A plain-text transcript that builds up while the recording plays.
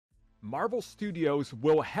Marvel Studios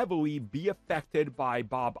will heavily be affected by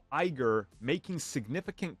Bob Iger making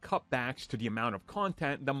significant cutbacks to the amount of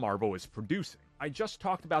content that Marvel is producing. I just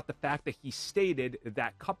talked about the fact that he stated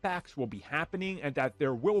that cutbacks will be happening and that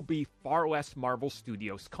there will be far less Marvel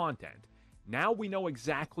Studios content. Now we know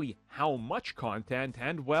exactly how much content,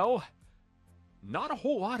 and well, not a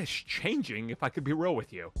whole lot is changing, if I could be real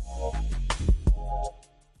with you.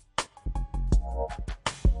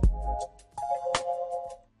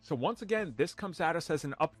 So once again, this comes at us as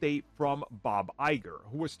an update from Bob Iger,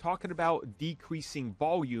 who was talking about decreasing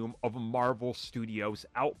volume of Marvel Studios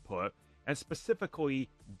output, and specifically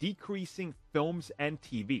decreasing films and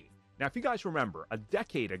TV. Now, if you guys remember, a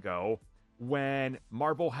decade ago, when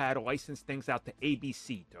Marvel had licensed things out to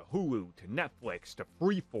ABC, to Hulu, to Netflix, to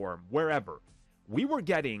Freeform, wherever, we were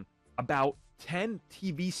getting about 10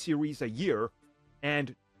 TV series a year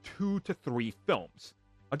and 2 to 3 films.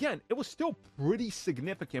 Again, it was still pretty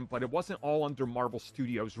significant, but it wasn't all under Marvel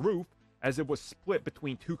Studios' roof, as it was split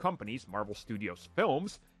between two companies, Marvel Studios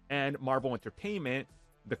Films and Marvel Entertainment,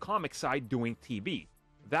 the comic side doing TV.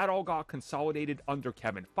 That all got consolidated under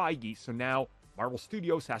Kevin Feige, so now Marvel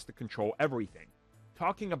Studios has to control everything.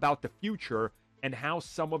 Talking about the future and how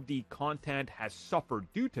some of the content has suffered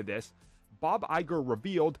due to this, Bob Iger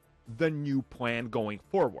revealed the new plan going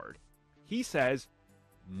forward. He says,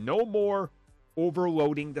 no more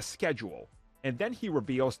overloading the schedule. And then he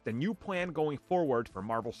reveals the new plan going forward for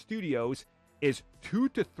Marvel Studios is 2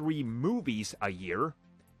 to 3 movies a year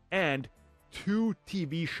and 2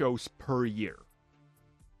 TV shows per year.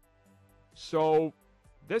 So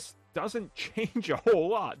this doesn't change a whole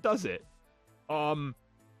lot, does it?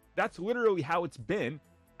 That's literally how it's been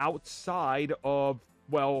outside of,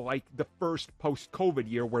 well, like the first post-COVID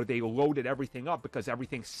year where they loaded everything up because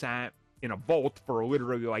everything sat in a vault for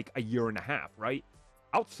literally like a year and a half, right?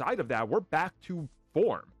 Outside of that, we're back to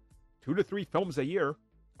form. 2 to 3 films a year,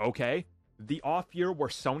 okay? The off year where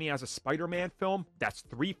Sony has a Spider-Man film, that's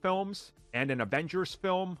 3 films, and an Avengers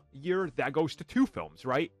film year, that goes to 2 films,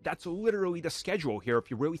 right? That's literally the schedule here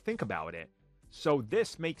if you really think about it. So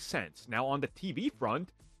this makes sense. Now on the TV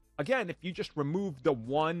front, again, if you just remove the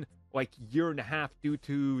one like year and a half due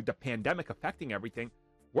to the pandemic affecting everything,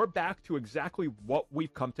 we're back to exactly what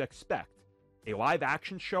we've come to expect. A live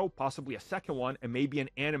action show, possibly a second one, and maybe an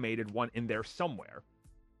animated one in there somewhere.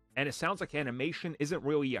 And it sounds like animation isn't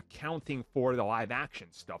really accounting for the live action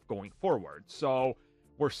stuff going forward. So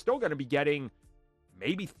we're still going to be getting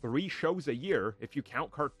maybe 3 shows a year if you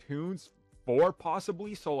count cartoons, 4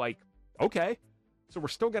 possibly. So like, okay. So we're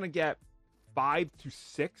still going to get 5 to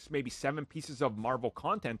 6, maybe 7 pieces of Marvel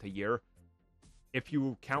content a year. If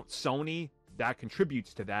you count Sony, that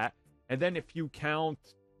contributes to that. And then if you count,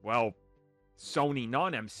 well, Sony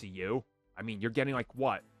non-MCU, I mean, you're getting like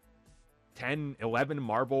what? 10, 11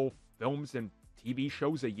 Marvel films and TV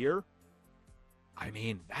shows a year? I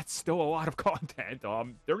mean, that's still a lot of content.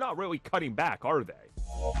 They're not really cutting back, are they?